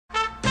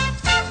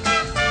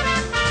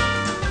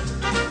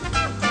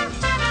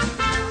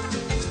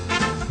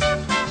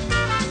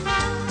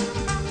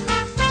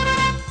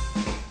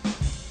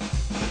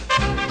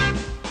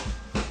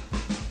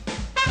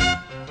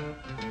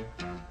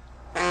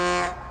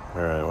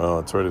All right, well,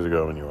 it's ready to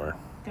go when you are.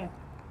 Okay.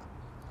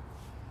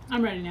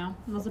 I'm ready now,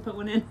 unless I put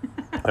one in.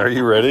 Are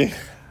you ready?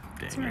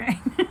 That's right.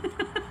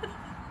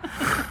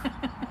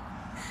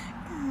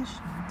 Gosh,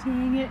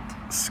 dang it.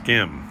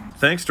 Skim.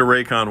 Thanks to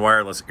Raycon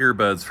Wireless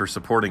Earbuds for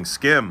supporting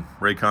Skim.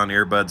 Raycon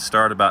earbuds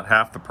start about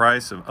half the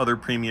price of other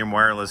premium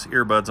wireless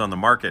earbuds on the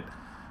market.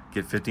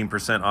 Get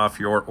 15% off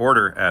your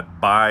order at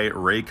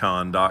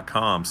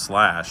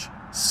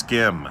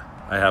buyraycon.com/skim.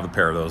 I have a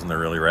pair of those and they're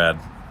really rad.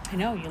 I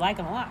know, you like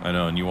them a lot. I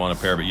know, and you want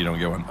a pair, but you don't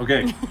get one.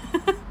 Okay.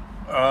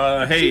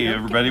 Hey,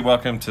 everybody.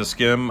 Welcome to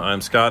Skim. I'm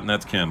Scott, and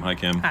that's Kim. Hi,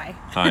 Kim. Hi.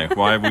 Hi.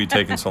 Why have we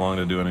taken so long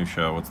to do a new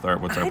show? What's our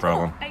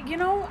problem?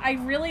 I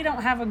really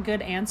don't have a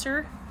good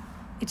answer.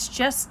 It's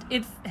just,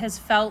 it has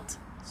felt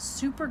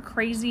super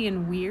crazy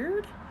and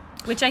weird,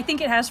 which I think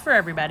it has for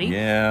everybody.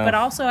 Yeah. But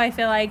also, I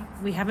feel like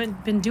we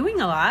haven't been doing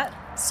a lot,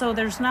 so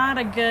there's not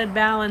a good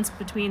balance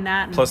between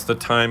that. And Plus, the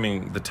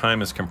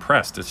time is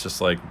compressed. It's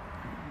just like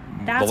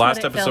the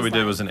last episode we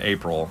did was in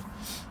April,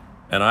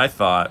 and I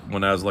thought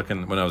when I was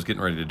getting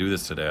ready to do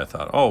this today, I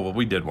thought, oh well,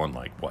 we did one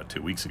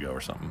 2 weeks ago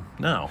or something.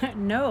 No,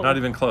 No. not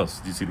even close.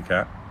 Did you see the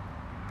cat?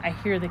 I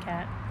hear the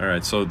cat. All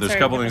right, so there's Sorry,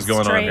 a couple things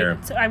going on here.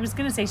 So I was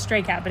going to say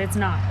stray cat, but it's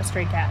not a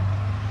stray cat.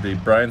 The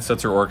Brian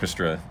Setzer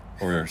Orchestra,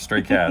 or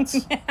Stray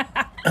Cats.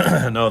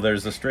 No,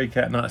 there's a stray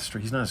cat.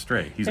 He's not a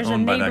stray. He's There's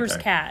owned a by that neighbor's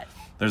guy. cat.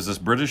 There's this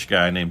British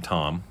guy named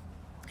Tom.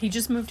 He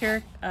just moved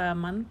here a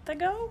month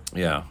ago?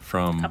 Yeah,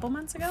 from A couple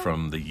months ago?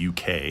 From the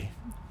UK.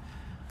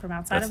 From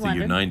outside That's of the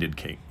London. United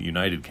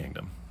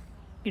Kingdom.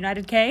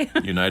 United K?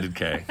 United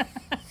K.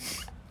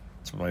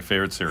 It's my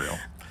favorite cereal.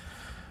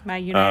 My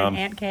United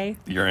Aunt K?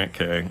 Your Aunt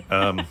K.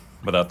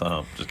 Without the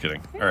hump. Just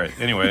kidding. All right.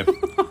 Anyway,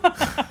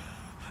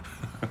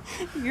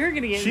 You're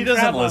going to get she in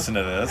doesn't trouble. listen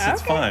to this.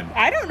 It's Okay. fine.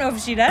 I don't know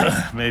if she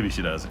does. Maybe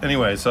she does.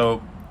 Anyway,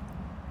 so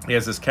he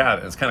has this cat,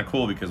 and it's kind of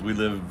cool because we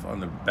live on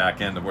the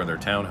back end of where their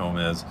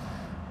townhome is,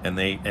 and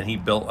he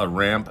built a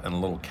ramp and a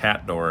little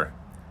cat door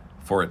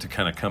for it to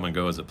kind of come and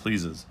go as it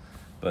pleases.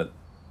 But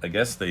I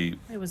guess It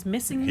was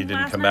missing he didn't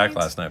last come night. back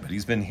last night, but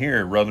he's been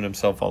here rubbing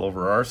himself all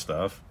over our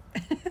stuff.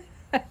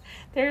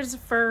 There's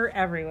fur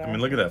everywhere. I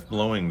mean, look at that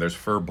blowing. There's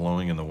fur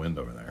blowing in the wind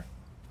over there.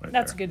 Right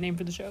That's there. a good name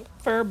for the show.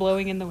 Fur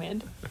blowing in the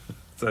wind.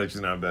 It's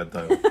actually not a bad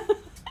title.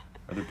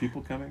 Are there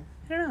people coming?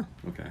 I don't know.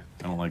 Okay.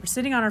 I don't like We're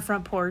sitting on our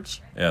front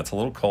porch, Yeah, it's a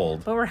little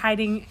cold. but we're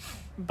hiding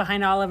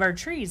behind all of our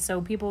trees,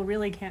 so people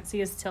really can't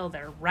see us till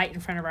they're right in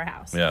front of our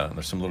house. Yeah, and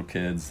there's some little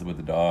kids with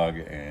a dog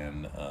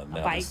and a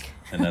bike.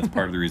 And that's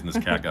part of the reason this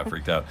cat got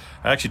freaked out.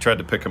 I actually tried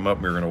to pick him up.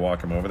 We were going to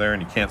walk him over there,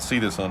 and you can't see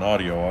this on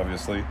audio,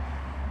 obviously.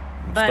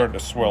 I'm But starting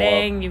to swell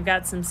dang, up. you've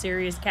got some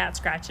serious cat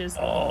scratches.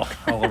 Oh,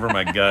 all over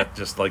my gut.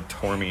 Just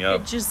tore me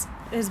up. It just,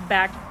 his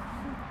back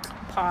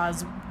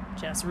paws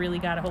just really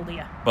got a hold of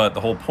you. But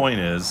the whole point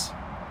is,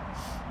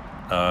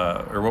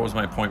 or what was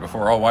my point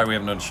before? Oh, why we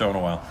haven't done a show in a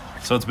while.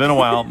 So it's been a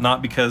while,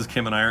 not because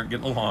Kim and I aren't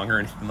getting along or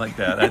anything like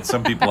that. I had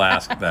some people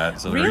ask that.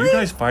 So are Really? you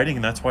guys fighting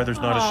and that's why there's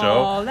not a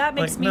show? Oh, that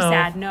makes me no,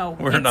 sad. No,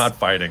 we're it's- not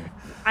fighting.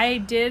 I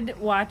did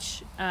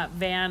watch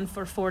Van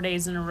for 4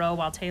 days in a row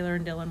while Taylor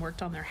and Dylan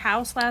worked on their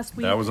house last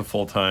week. That was a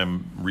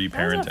full-time That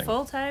reparenting. was a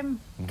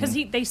full-time, because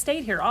they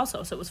stayed here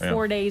also, so it was Yeah.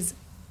 4 days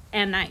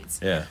and nights.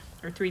 Yeah.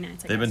 Or 3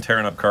 nights, I They've been guess.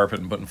 tearing up carpet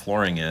and putting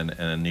flooring in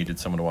and needed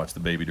someone to watch the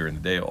baby during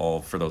the day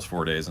all for those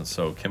 4 days. And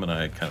so Kim and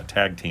I kind of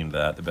tag teamed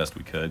that the best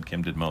we could.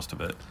 Kim did most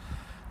of it.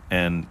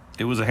 And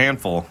it was a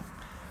handful.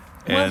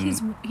 Well,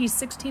 And he's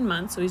 16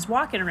 months, so he's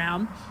walking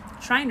around,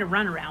 trying to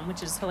run around,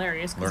 which is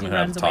hilarious because he learning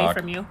how runs to away talk.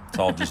 from you. It's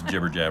all just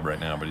jibber jab right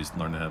now, but he's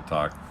learning how to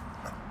talk.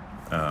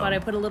 But I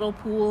put a little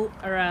pool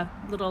or a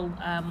little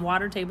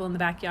water table in the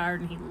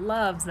backyard, and he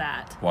loves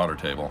that. Water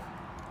table.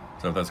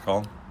 Is that what that's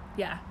called?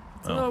 Yeah.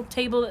 It's a Oh. little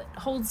table that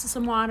holds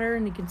some water,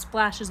 and he can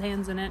splash his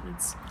hands in it. And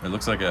It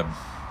looks like a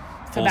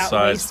about full-size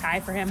waist high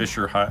for him.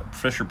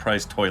 Fisher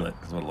Price toilet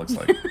is what it looks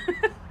like.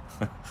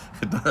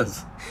 It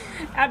does.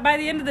 By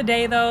the end of the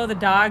day, though, the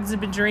dogs have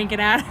been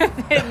drinking out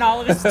of it, and all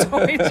of his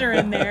toys are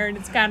in there, and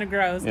it's kind of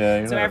gross.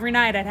 Yeah, So every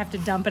night I'd have to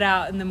dump it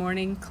out in the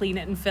morning, clean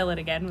it, and fill it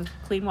again with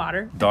clean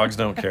water. Dogs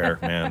don't care,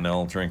 man.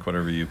 They'll drink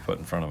whatever you put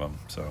in front of them.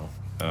 So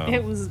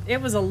It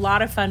was a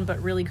lot of fun,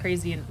 but really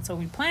crazy, and so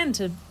we planned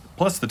to.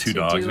 plus the two to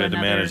dogs, do we had to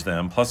another- manage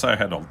them. Plus I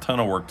had a ton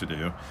of work to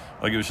do.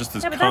 Like it was just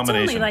this Yeah, but that's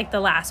combination. only like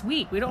the last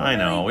week. We don't. I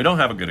know. really- We don't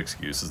have a good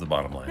excuse is the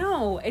bottom line.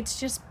 No, it's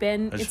just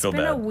been I just it's feel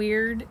been a bad.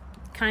 weird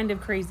kind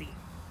of crazy.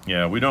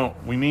 Yeah,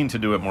 we mean to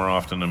do it more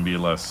often and be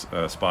less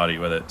spotty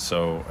with it.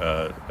 So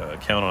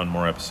count on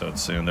more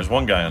episodes soon. There's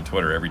one guy on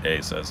Twitter every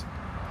day says,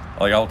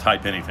 like I'll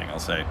type anything. I'll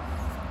say,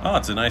 oh,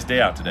 it's a nice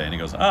day out today. And he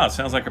goes, it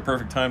sounds like a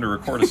perfect time to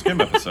record a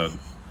Skim episode.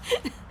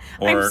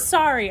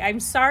 I'm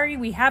sorry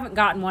we haven't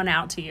gotten one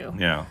out to you.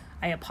 Yeah.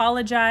 I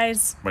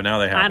apologize. But now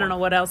they have I don't one. know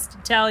what else to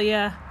tell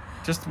you,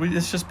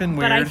 It's just been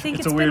weird. but I think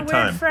it's it's a been weird weird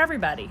time. for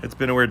everybody. It's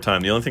been a weird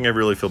time. The only thing I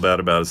really feel bad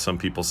about is some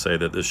people say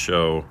that this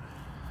show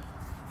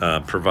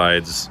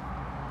provides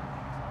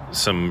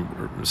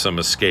some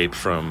escape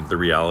from the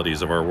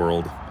realities of our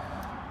world.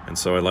 And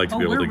so I like to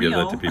be able we're to give that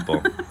real. to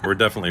people. We're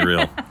definitely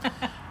real.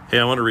 Hey,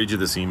 I want to read you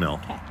this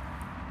email. Okay.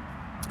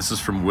 This is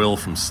from Will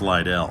from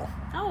Slidell,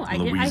 Oh, I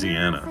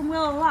Louisiana. hear from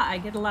Will a lot. I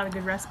get a lot of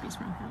good recipes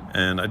from him.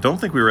 And I don't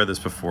think we read this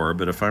before,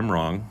 but if I'm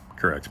wrong,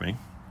 correct me.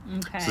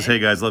 Okay. It says, "Hey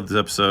guys, love this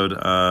episode.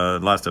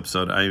 Last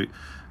episode,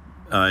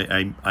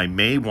 I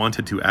may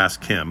wanted to ask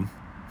Kim."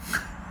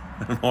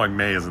 I don't know why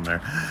May isn't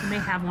there. You may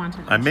have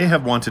wanted. I may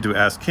have wanted to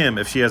ask Kim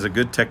if she has a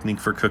good technique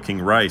for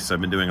cooking rice.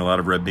 I've been doing a lot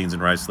of red beans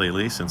and rice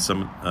lately. Since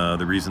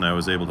the reason I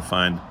was able to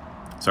find,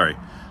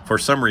 for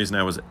some reason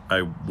I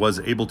was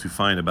able to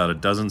find about a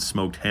dozen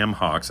smoked ham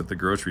hocks at the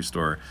grocery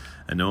store,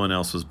 and no one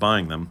else was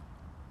buying them.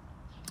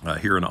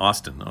 Here in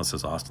Austin. Oh, it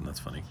says Austin.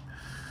 That's funny.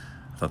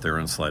 I thought they were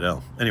in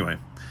Slidell. Anyway,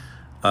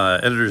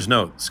 editor's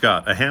note: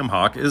 Scott, a ham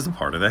hock is the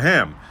part of the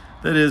ham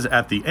that is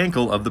at the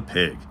ankle of the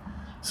pig.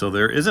 So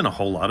there isn't a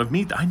whole lot of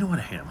meat. I know what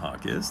a ham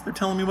hock is. They're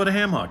telling me what a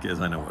ham hock is.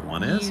 I know what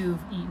one is. You've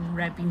eaten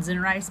red beans and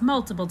rice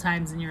multiple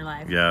times in your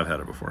life. Yeah, I've had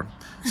it before.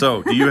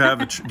 So, do you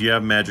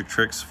have magic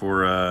tricks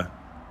for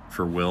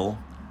Will?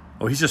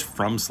 Oh, he's just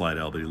from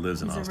Slidell, but he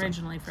lives in He's Austin.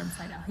 originally from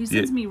Slidell. He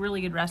sends me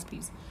really good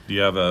recipes. Do you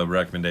have a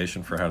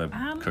recommendation for how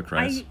to cook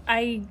rice?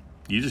 I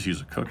You just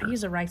use a cooker.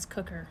 use a rice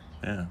cooker.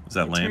 Yeah, is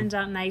that It lame? turns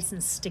out nice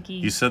and sticky.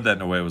 You said that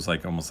in a way it was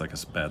like almost like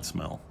a bad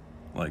smell,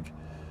 like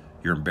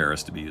you're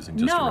embarrassed to be using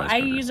just a No, rice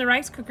I cooker. use a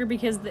rice cooker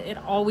because it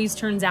always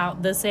turns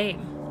out the same.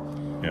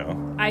 Yeah.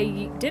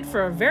 I did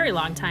for a very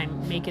long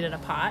time make it in a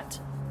pot,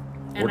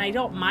 and What- I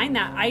don't mind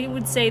that. I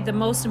would say the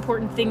most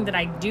important thing that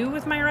I do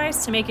with my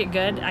rice to make it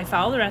good, I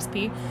follow the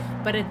recipe,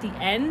 but at the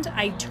end,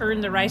 I turn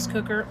the rice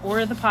cooker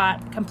or the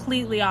pot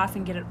completely off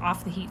and get it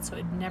off the heat so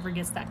it never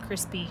gets that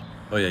crispy,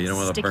 Oh yeah, you don't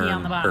want to sticky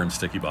on the bottom. burn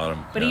sticky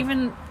bottom. But Yeah.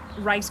 even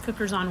rice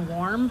cookers on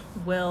warm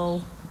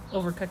will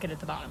overcook it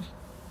at the bottom.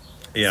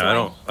 Yeah,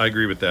 so I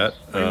agree with that.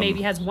 Or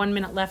maybe has 1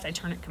 minute left, I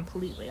turn it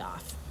completely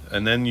off.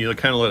 And then you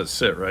kind of let it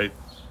sit, right?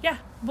 Yeah,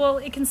 well,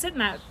 it can sit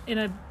in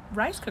a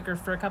rice cooker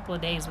for a couple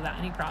of days without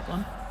any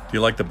problem. Do you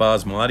like the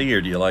basmati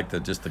or do you like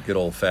just the good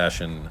old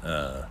fashioned?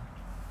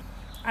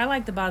 I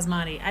like the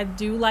basmati. I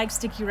do like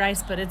sticky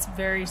rice, but it's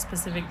very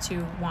specific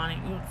to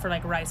wanting for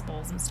like rice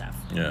bowls and stuff.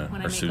 Yeah,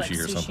 when or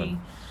sushi or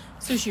something.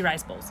 Sushi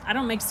rice bowls. I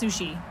don't make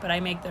sushi, but I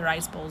make the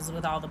rice bowls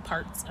with all the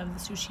parts of the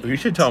sushi. You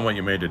should tell them what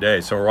you made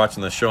today. So we're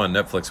watching this show on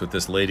Netflix with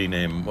this lady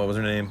named, what was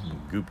her name?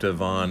 Gupta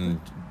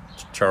Von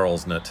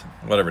Charles Nut,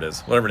 whatever it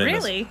is. Whatever her name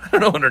Really? is. I don't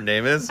know what her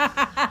name is. It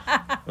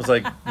was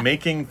like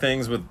making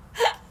things with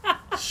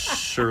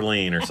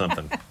Shirlene or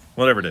something.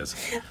 Whatever it is.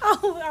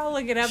 I'll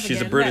look it up. She's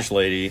again. a British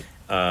lady,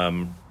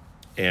 and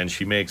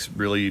she makes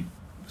really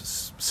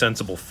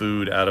sensible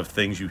food out of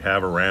things you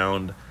have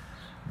around,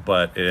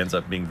 but it ends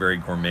up being very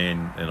gourmet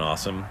and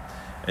awesome.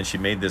 And she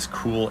made this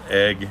cool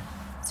egg.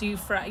 So you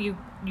fry, you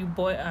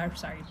boil.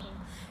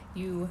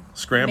 You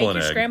Scramble make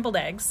an your egg. scrambled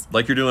eggs.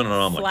 Like you're doing an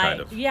omelet, Flat,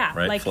 kind of. yeah,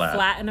 right? like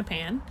flat in a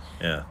pan.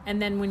 Yeah.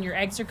 And then when your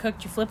eggs are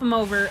cooked, you flip them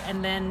over,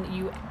 and then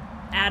you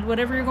add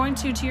whatever you're going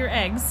to your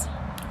eggs.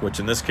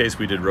 Which in this case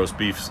we did roast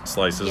beef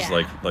slices,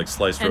 Yeah. like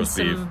sliced And roast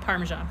beef some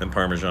Parmesan. and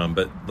Parmesan.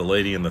 But the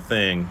lady in the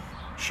thing,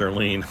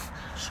 Shirlene,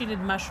 She did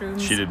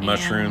mushrooms. she did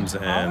mushrooms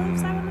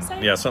olives, I wanna and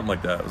say? yeah, something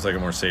like that. It was like a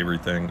more savory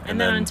thing. And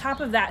then on top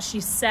of that, she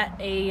set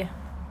a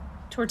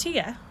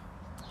tortilla.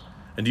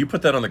 And do you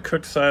put that on the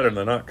cooked side or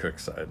the not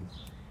cooked side?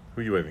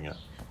 Who are you waving at?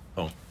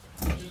 Oh.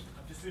 I'm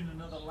just doing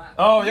another lap.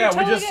 Oh yeah,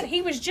 Totally we just. good.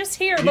 He was just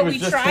here, he but was we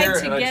just tried here,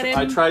 to and get him.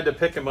 I tried to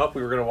pick him up.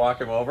 We were gonna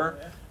walk him over.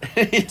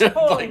 he just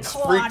Totally like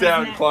clawed freaked his out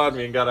and neck. clawed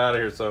me and got out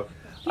of here. So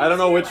He I don't was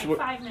know here which. like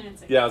 5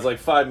 minutes ago. Yeah, it was like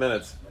 5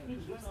 minutes. I'm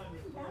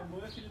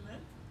working in there.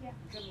 Yeah.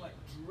 He kind of like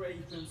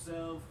drape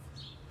himself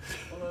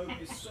all over.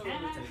 It's so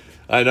irritating.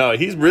 I know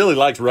he really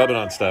likes rubbing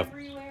on stuff.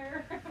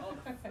 Everywhere. Oh,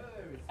 the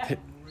fur is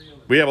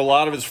unreal. We have a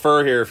lot of his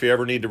fur here. If you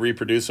ever need to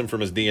reproduce him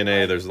from his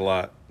DNA, there's a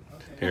lot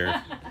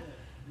here.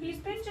 He's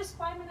been just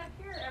climbing up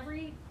here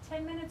every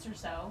 10 minutes or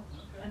so.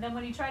 And then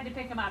when he tried to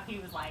pick him up, he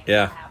was like,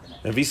 Yeah. not having it.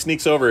 If he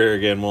sneaks over here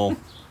again, we'll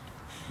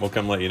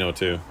come let you know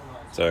too.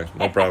 So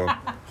no problem.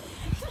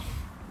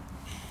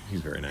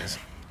 He's very nice.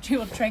 She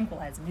will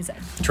tranquilize him, he said.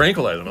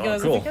 Tranquilize him. He Oh,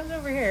 goes, cool. if he comes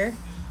over here,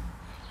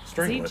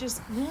 Strangle he it.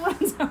 just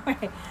runs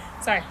away.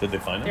 Sorry. Did they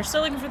find They're him?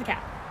 still looking for the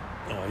cat.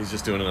 Oh, he's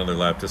just doing another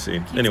lap to see.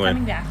 Keeps Anyway,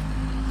 coming back.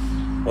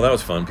 well, that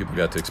was fun. People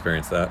got to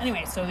experience that.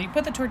 Anyway, so you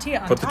put the tortilla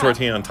on Put the top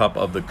tortilla on top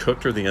of the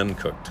cooked or the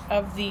uncooked.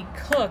 of the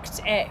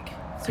cooked egg. So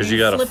Because you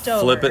got to flipped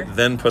flip over. it,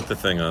 then put the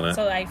thing on it.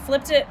 So I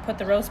flipped it, put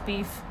the roast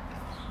beef,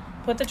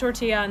 put the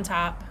tortilla on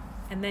top,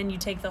 and then you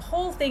take the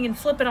whole thing and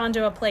flip it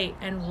onto a plate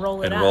and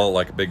roll it and up. roll it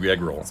like a big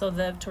egg roll. So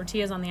the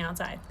tortilla's on the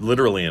outside.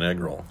 Literally an egg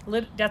roll.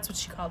 That's what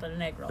she called it,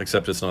 an egg roll.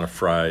 Except it's not a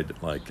fried,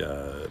 like,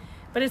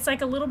 But it's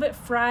like a little bit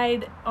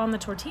fried on the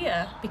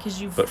tortilla because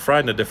you've but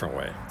fried in a different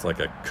way. It's like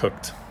a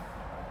cooked,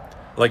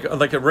 like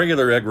a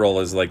regular egg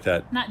roll is like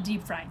that. not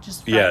deep fried,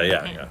 just fried Yeah, in the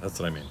yeah, pan. yeah. That's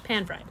what I mean.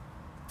 Pan fried.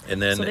 And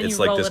then So then it's you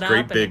like roll this it great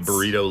up and big it's-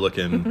 burrito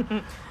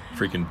looking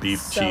freaking beef,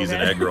 So cheese,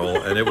 and good. egg roll.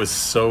 And it was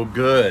so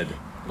good.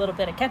 A little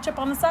bit of ketchup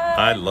on the side.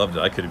 I loved it.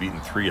 I could have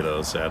eaten 3 of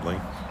those, sadly.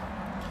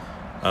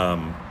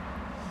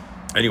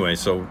 Anyway,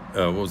 so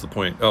what was the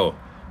point? Oh,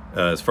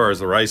 as far as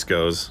the rice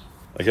goes,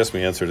 I guess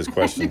we answered his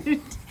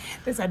question.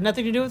 This had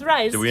nothing to do with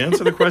rice. Did we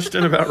answer the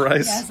question about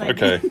rice? Yes, I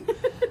okay. did.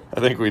 I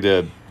think we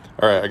did.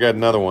 All right, I got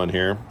another one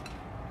here.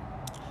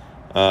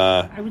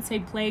 I would say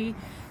play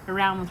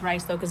around with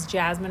rice, though, because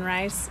jasmine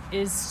rice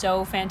is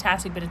so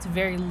fantastic, but it's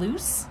very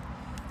loose.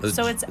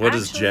 So it's what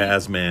is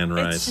jasmine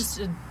rice? It's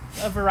just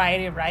a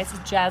variety of rice.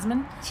 It's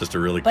jasmine. It's just a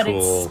really But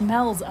cool it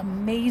smells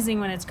amazing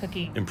when it's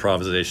cooking.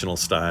 improvisational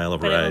style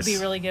of But rice. it would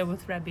be really good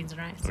with red beans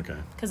and rice. Okay.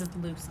 Because it's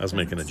loose. I was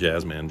making a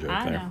jazz man joke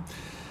I there.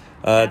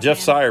 know. Jeff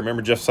man. Sire.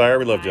 Remember Jeff Sire?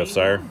 We love Jeff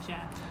Sire.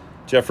 Jeff.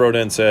 Jeff wrote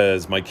in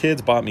says, my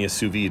kids bought me a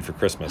sous vide for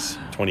Christmas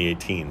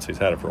 2018, so he's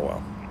had it for a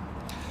while.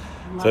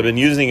 So I've been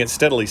using it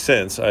steadily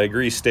since. I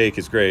agree steak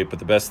is great, but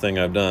the best thing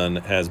I've done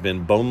has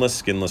been boneless,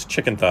 skinless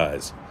chicken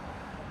thighs.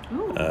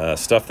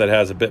 Stuff that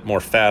has a bit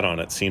more fat on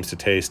it seems to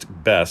taste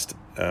best,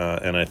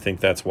 and I think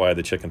that's why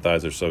the chicken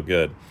thighs are so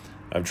good.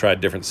 I've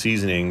tried different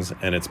seasonings,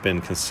 and it's been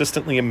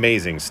consistently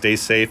amazing. Stay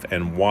safe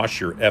and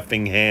wash your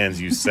effing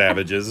hands, you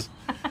savages.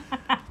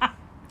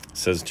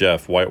 Says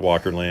Jeff, White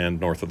Walker Land,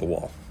 north of the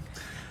wall.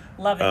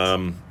 Love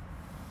it.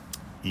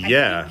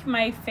 Yeah. I think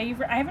my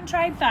favorite, I haven't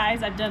tried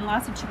thighs. I've done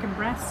lots of chicken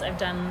breasts. I've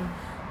done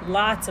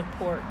lots of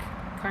pork,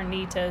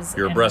 carnitas.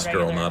 You're a and breast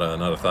girl, regular.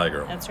 not a thigh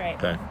girl. That's right.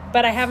 Okay.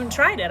 But I haven't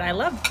tried it. I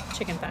love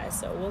chicken thighs,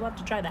 so we'll have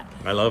to try that.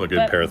 I love a good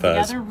But pair of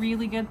thighs. The other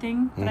really good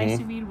thing that I sous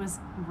vide was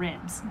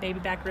ribs,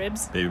 baby back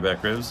ribs. Baby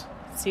back ribs?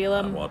 Seal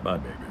I them, want my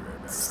baby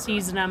back.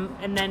 season them,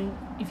 and then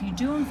if you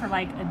do them for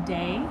like a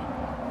day,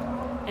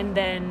 and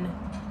then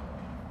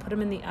put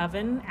them in the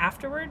oven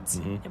afterwards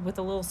with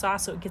a little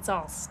sauce, so it gets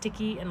all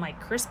sticky and like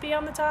crispy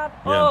on the top.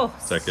 Yeah. Oh,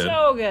 Is that good?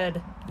 so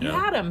good. You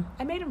Yeah. had them.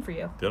 I made them for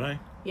you. Did I?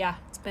 Yeah,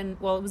 it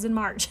was in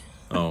March.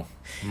 Oh,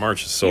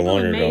 March is so April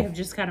long and May ago. have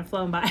just kind of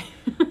flown by.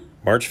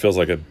 March feels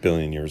like a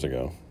billion years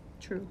ago.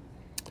 True.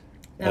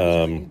 That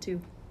was really good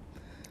too.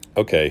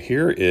 Okay,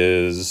 here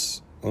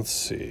is, let's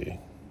see.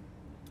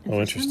 And Oh,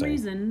 for interesting. some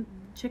reason,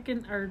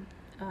 chicken or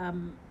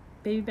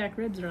baby back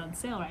ribs are on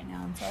sale right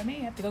now, and so I may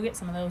have to go get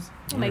some of those.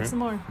 We'll make some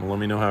more. Well, let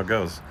me know how it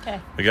goes. Okay.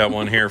 We got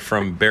one here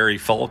from Barry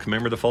Folk.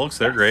 Remember the Folks?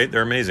 They're great.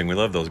 They're amazing. We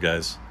love those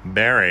guys.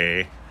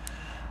 Barry.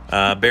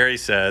 Barry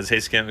says,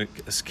 hey, Kim and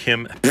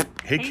Skim.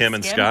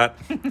 Scott.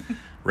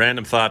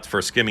 Random thoughts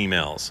for Skim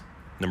emails.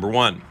 Number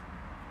one,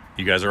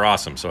 you guys are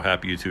awesome. So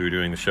happy you two are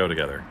doing the show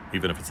together,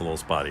 even if it's a little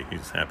spotty.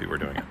 He's happy we're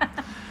doing it.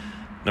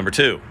 Number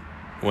two,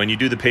 when you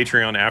do the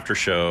Patreon after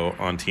show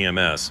on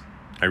TMS,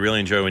 I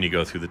really enjoy when you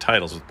go through the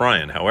titles with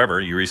Brian.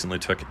 However, you recently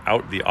took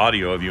out the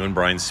audio of you and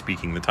Brian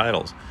speaking the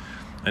titles.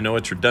 I know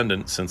it's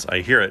redundant since I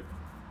hear it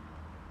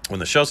when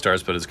the show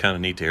starts, but it's kind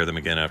of neat to hear them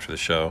again after the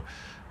show.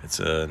 It's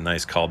a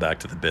nice callback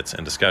to the bits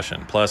and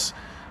discussion. Plus,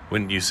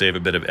 wouldn't you save a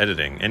bit of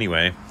editing?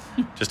 Anyway,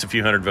 just a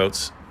few hundred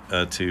votes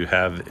to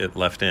have it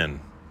left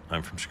in.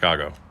 I'm from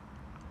Chicago.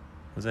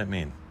 What does that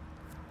mean?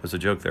 There's a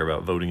joke there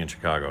about voting in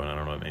Chicago, and I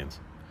don't know what it means.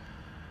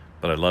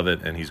 But I love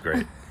it, and he's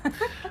great.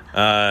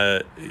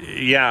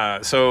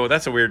 Yeah, so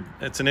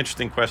it's an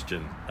interesting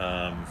question.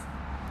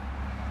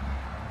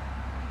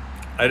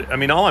 I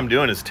mean, all I'm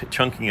doing is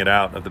chunking it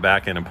out of the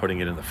back end and putting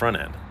it in the front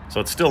end. So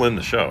it's still in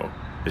the show.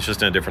 It's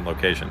just in a different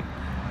location.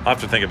 I'll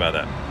have to think about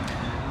that.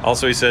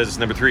 Also, he says,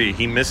 number three,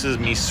 he misses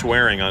me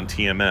swearing on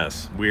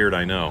TMS. Weird,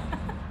 I know.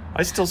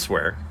 I still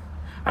swear.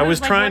 I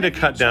was like, trying what to if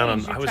you cut down on.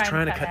 changed? You're I was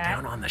trying to cut back?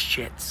 down on the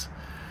shits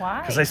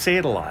Why? because I say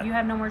it a lot. You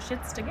have no more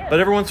shits to give. But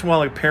every once in a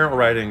while, a parent will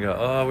write in and go,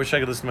 "Oh, I wish I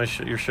could listen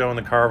to your show in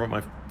the car, but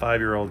my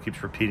 5-year-old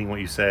keeps repeating what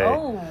you say."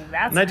 Oh,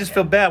 that's. and I not just good.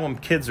 feel bad when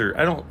kids are.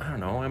 I don't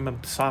know. I'm a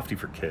softie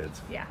for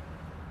kids. Yeah.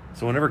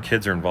 So whenever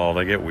kids are involved,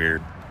 I get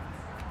weird.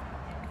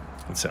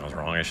 That sounds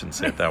wrong. I shouldn't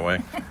say it that way.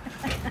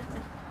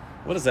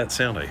 What does that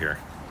sound I hear?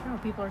 Oh,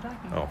 people are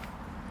talking. Oh,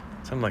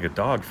 it sounded like a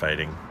dog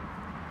fighting.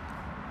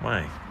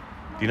 Why?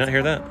 Do you not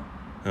hear that?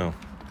 Oh.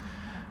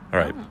 All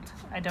right.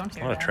 I don't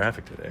hear A lot of that.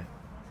 traffic today.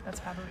 That's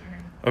probably what you're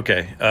hearing.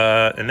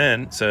 Okay. And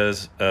then it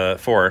says,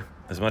 4,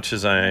 as much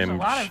as There's I'm... a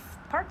lot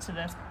of parts to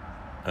this.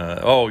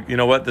 you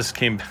know what? This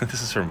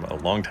is from a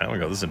long time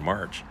ago. This is in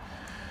March.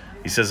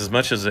 He says, as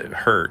much as it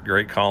hurt,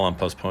 great call on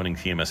postponing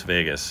TMS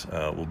Vegas.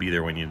 We'll be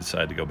there when you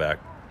decide to go back.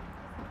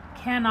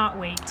 Cannot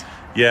wait.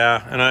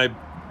 Yeah, and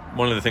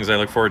one of the things I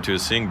look forward to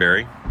is seeing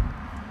Barry.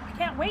 I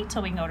can't wait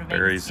till we can go to Vegas.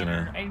 Barry's in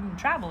a- I can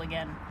travel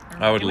again.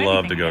 or I would do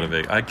love to anything go to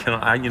again.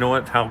 Vegas. You know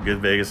what? How good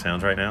Vegas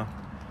sounds right now?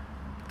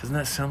 Doesn't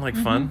that sound like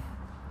fun?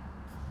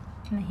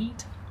 In the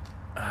heat.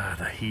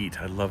 The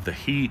heat. I love the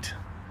heat.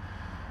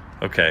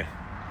 Okay,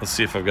 let's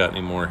see if I've got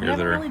any more We here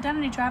haven't that are... really done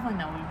any traveling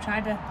though. We've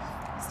tried to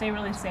stay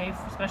really safe,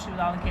 especially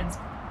with all the kids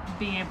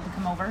being able to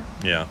come over.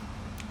 Yeah.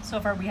 So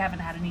far, we haven't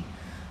had any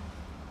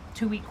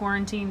 2-week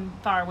quarantine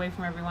far away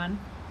from everyone.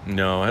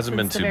 No, it hasn't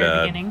been Since too the very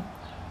bad. beginning.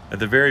 At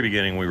the very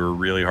beginning, we were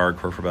really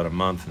hardcore for about a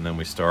month, and then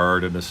we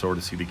started to sort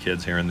of see the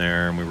kids here and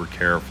there, and we were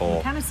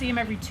careful. Kind of see them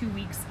every 2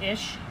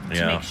 weeks-ish to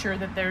Yeah. make sure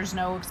that there's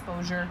no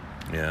exposure.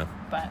 Yeah.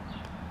 But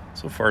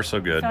So far, so I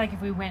good. feel like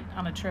if we went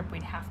on a trip,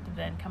 we'd have to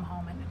then come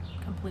home and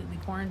completely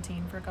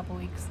quarantine for a couple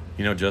weeks.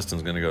 You know,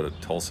 Justin's going to go to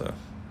Tulsa,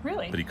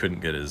 Really? but he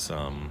couldn't get his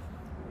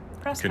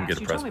press couldn't pass. get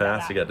a You press told me about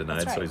pass. He that. got denied,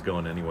 That's so right. he's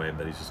going anyway.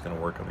 But he's just going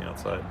to work on the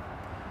outside.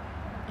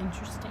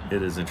 Interesting.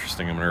 It is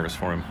interesting. I'm nervous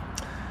for him.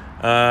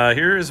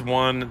 Here is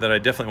one that I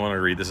definitely want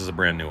to read. This is a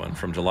brand new one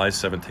from June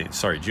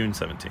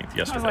 17th,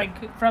 yesterday. I was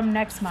like, from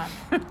next month.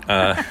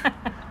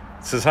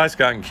 It says, "Hi,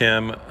 Scott and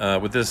Kim.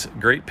 With this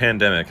great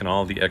pandemic and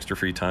all the extra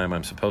free time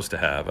I'm supposed to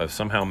have, I've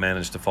somehow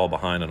managed to fall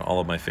behind on all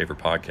of my favorite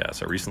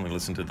podcasts. I recently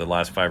listened to the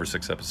last 5 or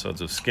 6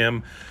 episodes of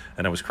Skim,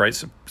 and I was quite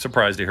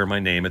surprised to hear my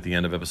name at the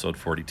end of episode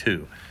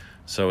 42.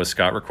 So, as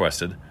Scott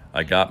requested,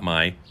 I got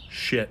my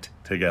shit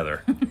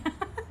together."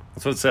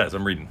 That's what it says.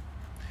 I'm reading.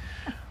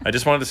 "I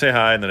just wanted to say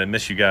hi and that I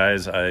miss you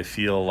guys. I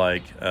feel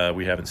like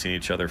we haven't seen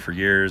each other for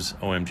years.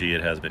 OMG,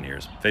 it has been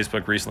years.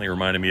 Facebook recently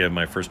reminded me of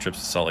my first trips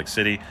to Salt Lake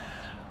City.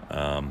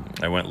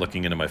 I went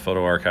looking into my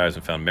photo archives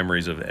and found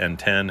memories of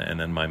N10 and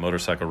then my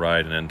motorcycle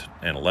ride in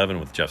N11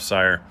 with Jeff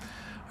Sire.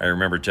 I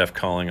remember Jeff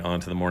calling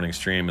onto the morning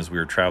stream as we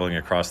were traveling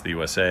across the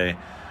USA.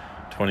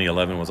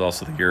 2011 was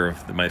also the year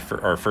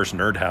of our first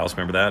Nerd House.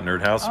 Remember that?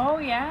 Nerd House? Oh,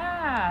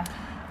 yeah.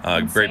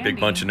 Great big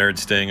bunch of nerds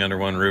staying under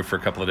one roof for a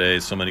couple of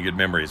days. So many good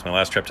memories. My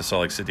last trip to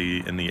Salt Lake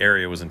City in the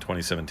area was in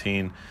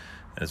 2017.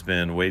 It's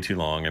been way too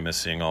long. I miss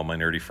seeing all my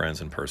nerdy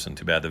friends in person.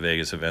 Too bad the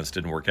Vegas events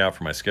didn't work out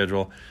for my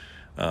schedule.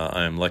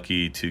 I'm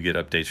lucky to get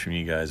updates from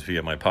you guys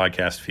via my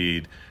podcast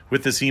feed.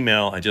 With this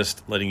email, I'm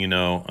just letting you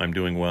know I'm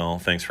doing well.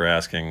 Thanks for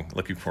asking.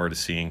 Looking forward to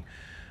seeing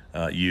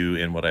you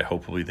in what I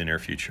hope will be the near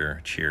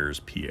future. Cheers,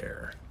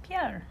 Pierre."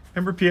 Pierre.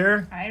 Remember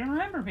Pierre? I don't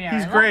remember Pierre.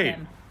 He's I love great.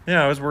 him.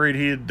 Yeah, I was worried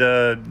he had,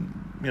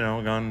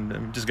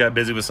 just got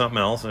busy with something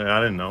else. I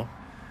didn't know.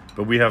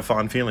 But we have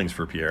fond feelings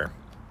for Pierre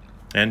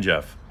and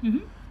Jeff.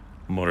 Mm-hmm.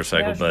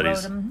 Motorcycle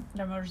buddies. Rode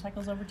their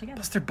motorcycles over together.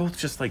 Plus, they're both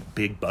just like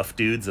big buff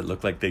dudes that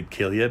look like they'd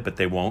kill you, but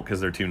they won't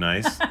because they're too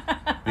nice.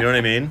 You know what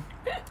I mean?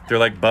 They're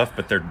like buff,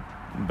 but they're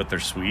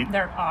sweet.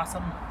 They're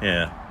awesome.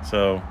 Yeah.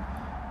 So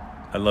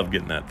I love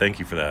getting that. Thank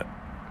you for that.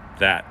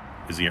 That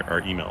is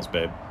our emails,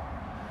 babe.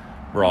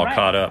 We're all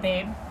caught up.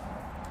 Babe.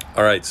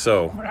 All right,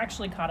 so We're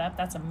actually caught up.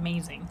 That's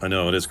amazing. I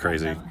know it is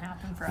crazy. That doesn't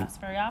happen for us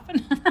very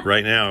often.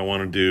 Right now, I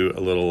want to do a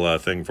little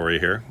thing for you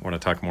here. I want to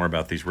talk more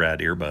about these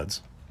rad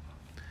earbuds.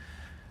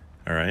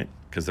 All right,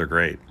 because they're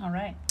great. All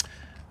right.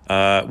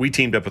 We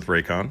teamed up with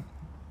Raycon.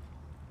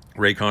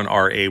 Raycon,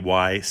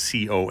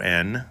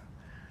 Raycon.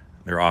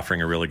 They're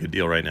offering a really good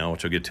deal right now,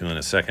 which I'll get to in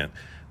a second.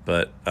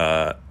 But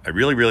I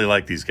really, really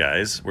like these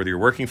guys. Whether you're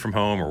working from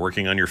home or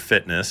working on your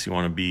fitness, you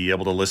want to be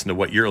able to listen to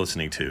what you're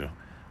listening to,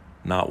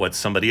 not what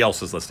somebody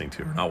else is listening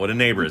to, or not what a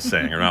neighbor is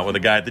saying, or not what the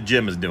guy at the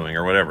gym is doing,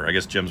 or whatever. I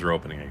guess gyms are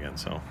opening again,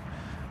 so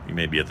you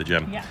may be at the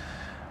gym. Yeah.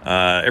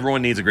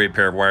 Everyone needs a great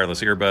pair of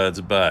wireless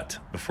earbuds, but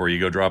before you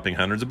go dropping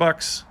hundreds of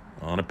bucks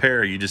on a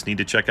pair, you just need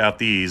to check out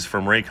these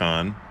from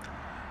Raycon.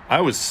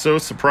 I was so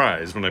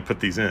surprised when I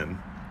put these in.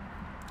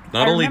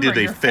 Not only did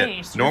they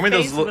fit, normally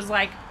those was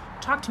like,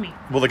 talk to me.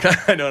 Well,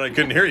 I know, and I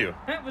couldn't hear you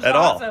It was at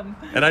awesome.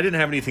 all, and I didn't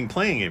have anything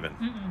playing even.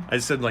 I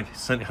just said like,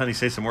 "Honey,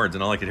 say some words,"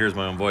 and all I could hear is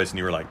my own voice, and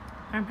you were like,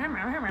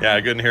 "Yeah,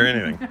 I couldn't hear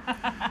anything."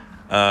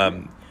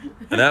 And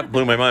that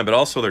blew my mind. But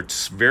also, they're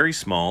very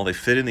small. They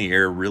fit in the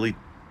ear really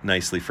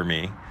nicely for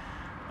me.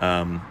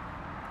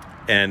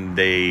 And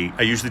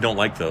I usually don't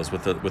like those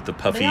with the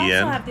puffy They also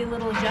end. have the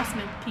little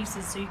adjustment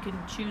pieces, so you can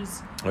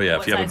choose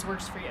what size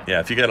works for you. Yeah,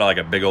 if you got like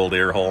a big old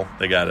ear hole,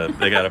 they got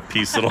a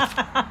piece that'll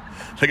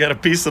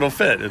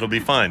fit. It'll be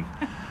fine.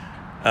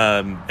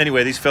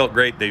 Anyway, these felt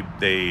great. They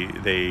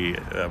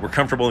were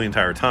comfortable the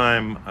entire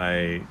time.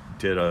 I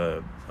did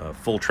a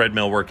full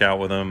treadmill workout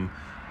with them.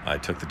 I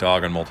took the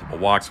dog on multiple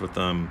walks with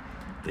them.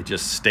 They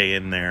just stay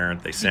in there.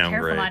 They sound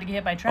great. Be careful not to get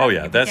hit by traffic. Oh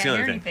yeah, that's the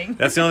other thing.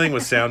 That's the only thing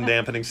with sound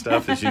dampening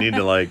stuff is you need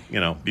to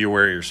be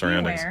aware of your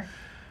surroundings.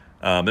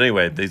 But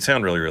anyway, they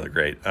sound really, really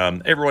great.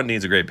 Everyone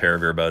needs a great pair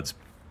of earbuds,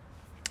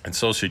 and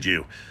so should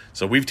you.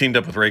 So we've teamed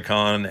up with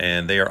Raycon,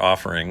 and they are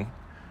offering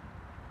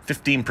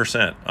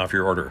 15% off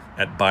your order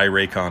at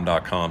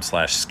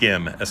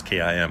buyraycon.com/skim,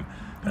 S-K-I-M.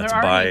 That's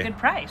already a good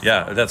price.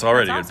 Yeah, that's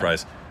already That's a good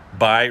price.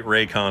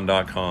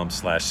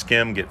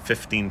 Buyraycon.com/skim. Get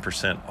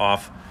 15%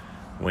 off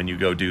when you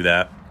go do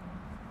that.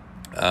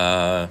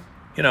 I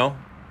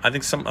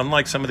think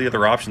unlike some of the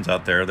other options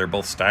out there, they're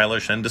both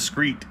stylish and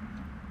discreet.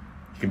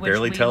 You can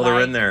barely tell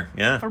they're in there.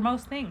 Yeah. For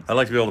most things. I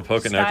like to be able to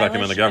poke it and act like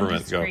I'm in the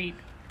government. Go,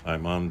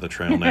 I'm on the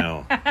trail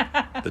now.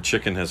 The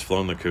chicken has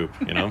flown the coop,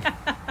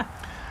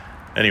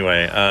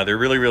 Anyway, they're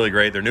really, really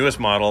great. Their newest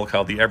model,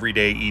 called the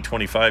Everyday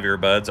E25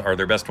 earbuds, are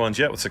their best ones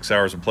yet, with 6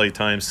 hours of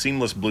playtime,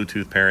 seamless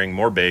Bluetooth pairing,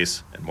 more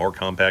bass, and more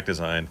compact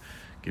design.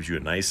 Gives you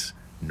a nice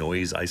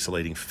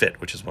noise-isolating fit,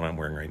 which is what I'm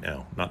wearing right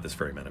now. Not this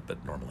very minute,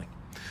 but normally.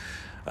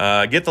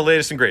 Get the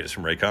latest and greatest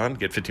from Raycon.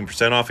 Get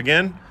 15% off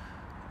again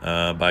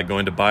by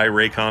going to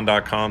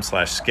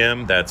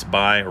buyraycon.com/skim. That's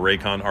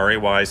buyraycon,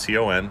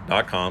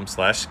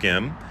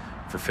 RAYCON.com/skim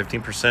for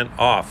 15%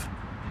 off.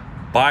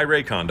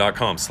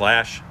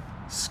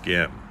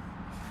 Buyraycon.com/skim.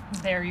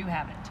 There you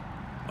have it.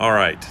 All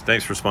right.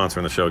 Thanks for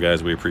sponsoring the show,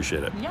 guys. We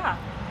appreciate it. Yeah.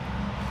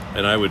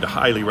 And I would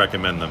highly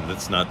recommend them.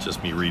 It's not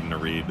just me reading a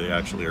read. They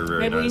actually are very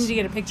Maybe nice. we need to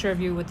get a picture of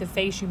you with the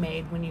face you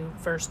made when you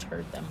first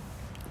heard them.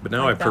 But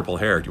now I have purple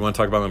hair. Do you want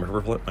to talk about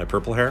my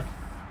purple hair?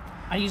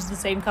 I use the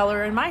same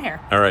color in my hair.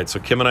 All right, so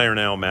Kim and I are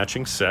now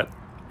matching set.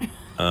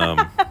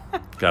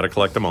 Got to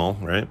collect them all,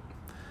 right?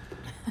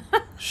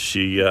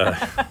 She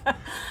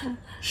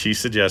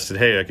suggested,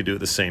 hey, I could do it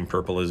the same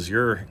purple as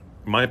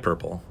my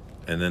purple.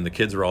 And then the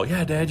kids were all,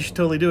 yeah, Dad, you should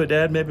totally do it,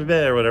 Dad, maybe,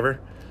 or whatever.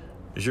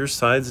 Is your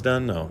sides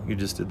done? No, you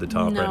just did the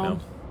top right now.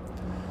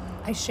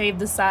 I shaved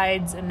the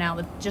sides, and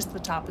now just the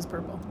top is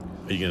purple.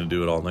 Are you going to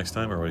do it all next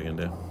time, or what are you going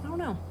to do? I don't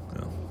know.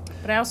 No.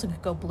 But I also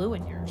could go blue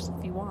in yours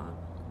if you want.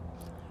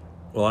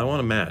 Well, I want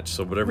to match,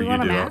 so whatever You you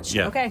wanna do. match?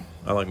 Yeah. Okay.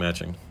 I like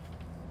matching.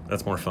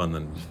 That's more fun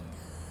than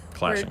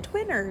clashing. We're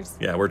twinners.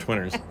 Yeah, we're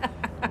twinners.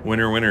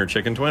 Winner,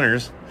 chicken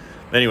twinners.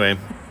 Anyway,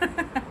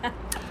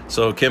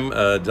 so Kim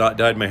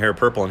dyed my hair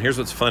purple, and here's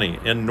what's funny.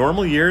 In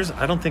normal years,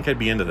 I don't think I'd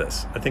be into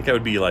this. I think I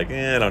would be like,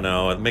 I don't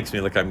know. It makes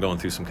me look like I'm going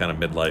through some kind of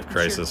midlife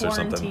crisis or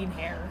something. Quarantine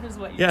hair is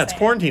what you're Yeah, it's saying.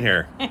 quarantine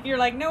hair. You're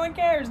like, no one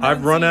cares. No I've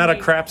one's run seeing out of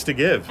me. craps to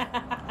give.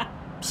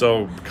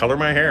 So color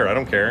my hair. I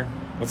don't care.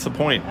 What's the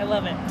point? I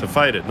love it. To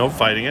fight it. No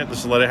fighting it.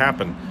 Just let it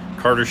happen.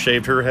 Carter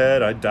shaved her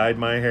head. I dyed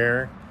my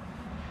hair.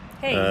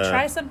 Hey,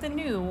 try something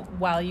new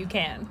while you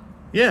can.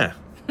 Yeah.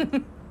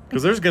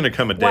 Because there's going to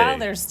come a day. While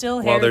there's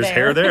still hair While there's there.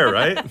 hair there,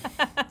 right?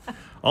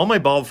 All my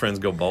bald friends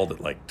go bald at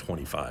like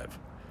 25.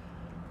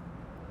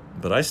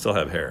 But I still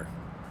have hair.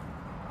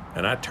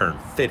 And I turned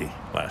 50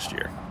 last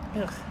year.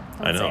 Ugh,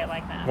 don't I know. say it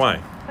like that.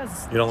 Why?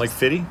 'Cause You don't like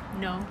 50?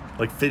 no.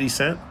 Like 50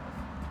 Cent?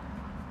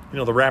 You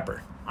know, the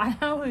rapper. I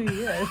know who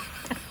he is.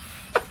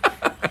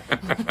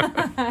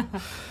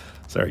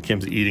 Sorry,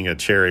 Kim's eating a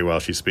cherry while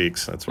she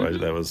speaks. That's why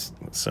that was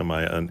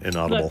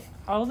inaudible. Look,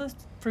 all the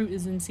fruit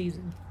is in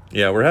season.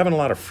 Yeah, we're having a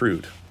lot of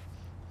fruit.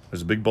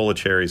 There's a big bowl of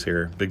cherries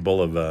here. Big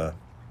bowl of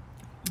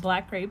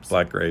Black grapes.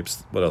 black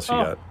grapes. What else you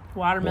got?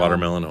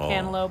 Watermelon. Oh,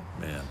 Cantaloupe.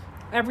 man.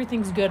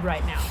 Everything's good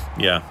right now.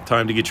 Yeah,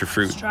 time to get your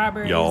fruit,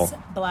 Strawberries, y'all.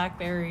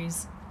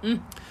 blackberries.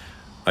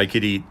 I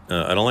could eat.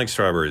 I don't like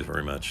strawberries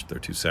very much. They're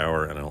too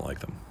sour, and I don't like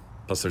them.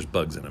 Plus, there's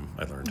bugs in them.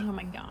 I learned. Oh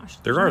my gosh.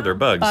 They're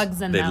bugs.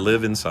 Bugs in they them.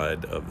 live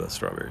inside of the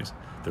strawberries.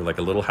 They're like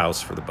a little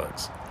house for the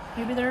bugs.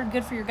 Maybe they're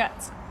good for your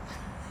guts.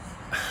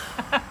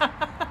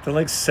 They're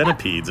like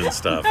centipedes and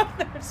stuff.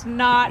 There's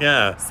not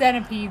Yeah.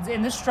 centipedes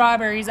in the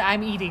strawberries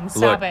I'm eating.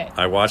 Stop Look, it.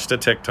 I watched a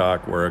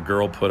TikTok where a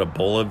girl put a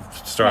bowl of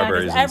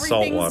strawberries Yeah, in 'cause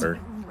salt water.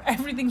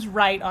 Everything's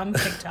right on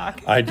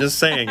TikTok. I'm just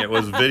saying it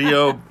was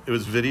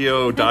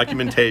video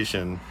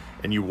documentation,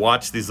 and you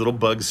watch these little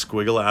bugs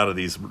squiggle out of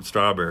these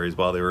strawberries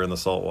while they were in the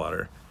salt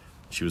water.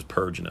 She was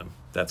purging them.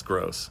 That's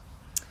gross.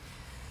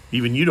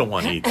 Even you don't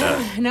want to eat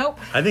that. Nope.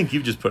 I think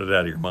you've just put it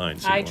out of your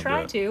mind. So you I won't do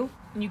try it. to.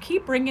 And you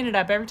keep bringing it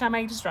up every time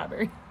I eat a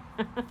strawberry.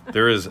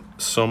 There is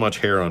so much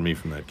hair on me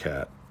from that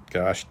cat.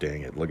 Gosh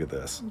dang it. Look at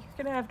this. You're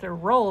going to have to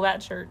roll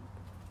that shirt.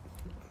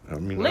 I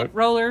mean, Lip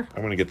roller.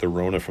 I'm going to get the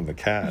Rona from the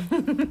cat.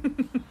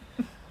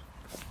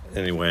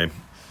 Anyway,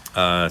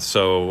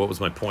 so what was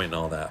my point in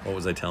all that? What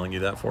was I telling you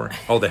that for?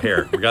 Oh, the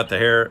hair. We got the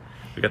hair.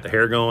 We got the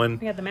hair going,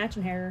 We got the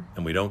matching hair.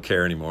 and we don't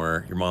care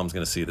anymore. Your mom's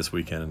going to see this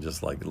weekend and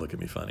just like look at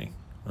me funny.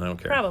 I don't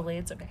care. Probably.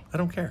 It's okay. I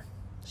don't care.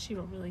 She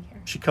don't really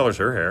care. She colors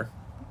her hair.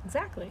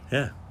 Exactly.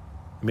 Yeah.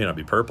 It may not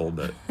be purple,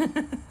 but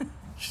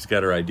she's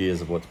got her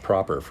ideas of what's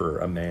proper for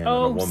a man and a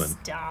Oh, woman.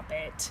 stop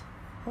it.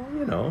 Well,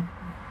 you know,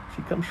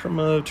 she comes from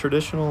a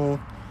traditional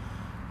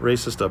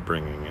racist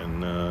upbringing,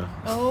 and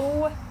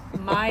Oh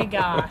my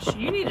gosh.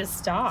 You need to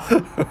stop.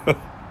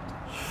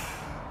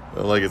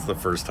 like it's the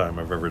first time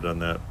I've ever done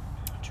that.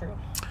 True.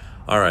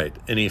 All right.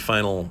 Any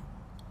final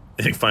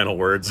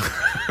words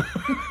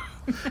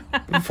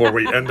before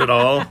we end it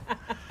all?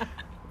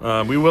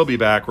 We will be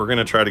back. We're going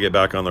to try to get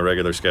back on the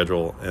regular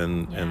schedule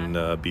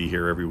and be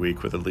here every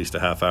week with at least a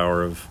half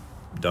hour of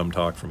dumb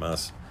talk from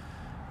us.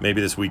 Maybe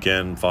this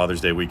weekend,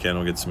 Father's Day weekend,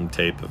 we'll get some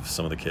tape of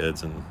some of the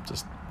kids and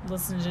just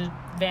Listen to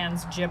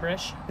Van's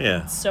gibberish.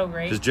 yeah. It's so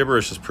great. His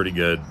gibberish is pretty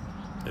good.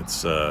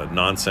 It's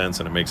nonsense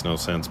and it makes no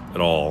sense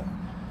at all.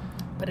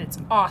 But it's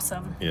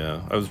awesome.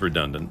 Yeah, I was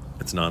redundant.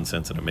 It's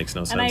nonsense and it makes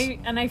no sense.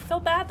 And I feel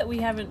bad that we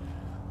haven't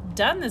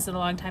done this in a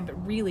long time,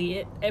 but really,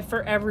 it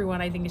for everyone,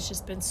 I think it's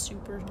just been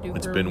super duper.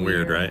 It's been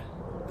weird, right?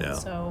 Yeah.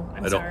 So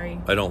I'm I don't, sorry.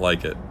 I don't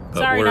like it. But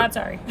Sorry, not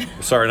sorry.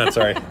 Sorry, not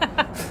sorry.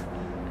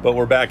 But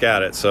we're back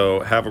at it. So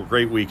have a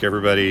great week,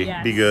 everybody.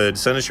 Yes. Be good.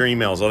 Send us your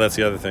emails. Oh, that's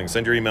the other thing.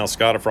 Send your email,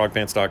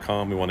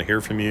 scott@frogpants.com. We want to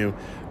hear from you.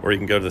 Or you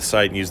can go to the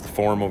site and use the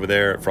form over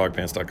there at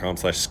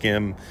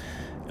frogpants.com/skim.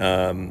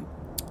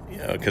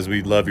 Because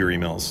we love your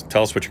emails.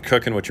 Tell us what you're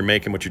cooking, what you're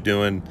making, what you're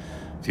doing.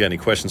 If you got any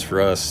questions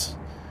for us.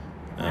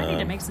 I need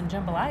to make some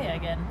jambalaya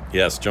again.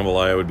 Yes,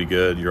 jambalaya would be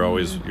good. You're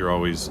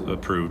always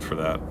approved for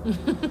that.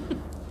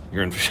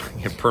 You're in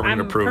permanent I'm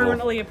approval.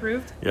 permanently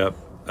approved. Yep.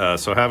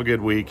 So have a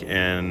good week,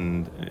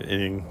 and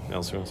anything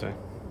else you want to say?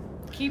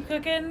 Keep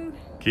cooking.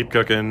 Keep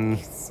cooking.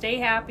 Stay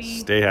happy.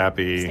 Stay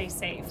happy. Stay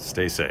safe.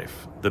 Stay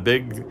safe. You're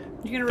gonna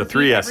The repeat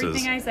three S's.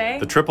 everything I say?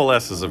 The triple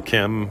S's of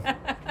Kim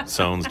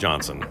Soanes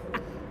Johnson.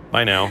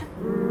 Bye now.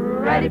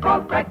 Ready for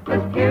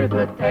breakfast, here's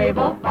the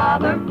table.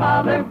 Father,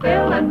 Mother,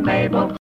 Bill, and Mabel.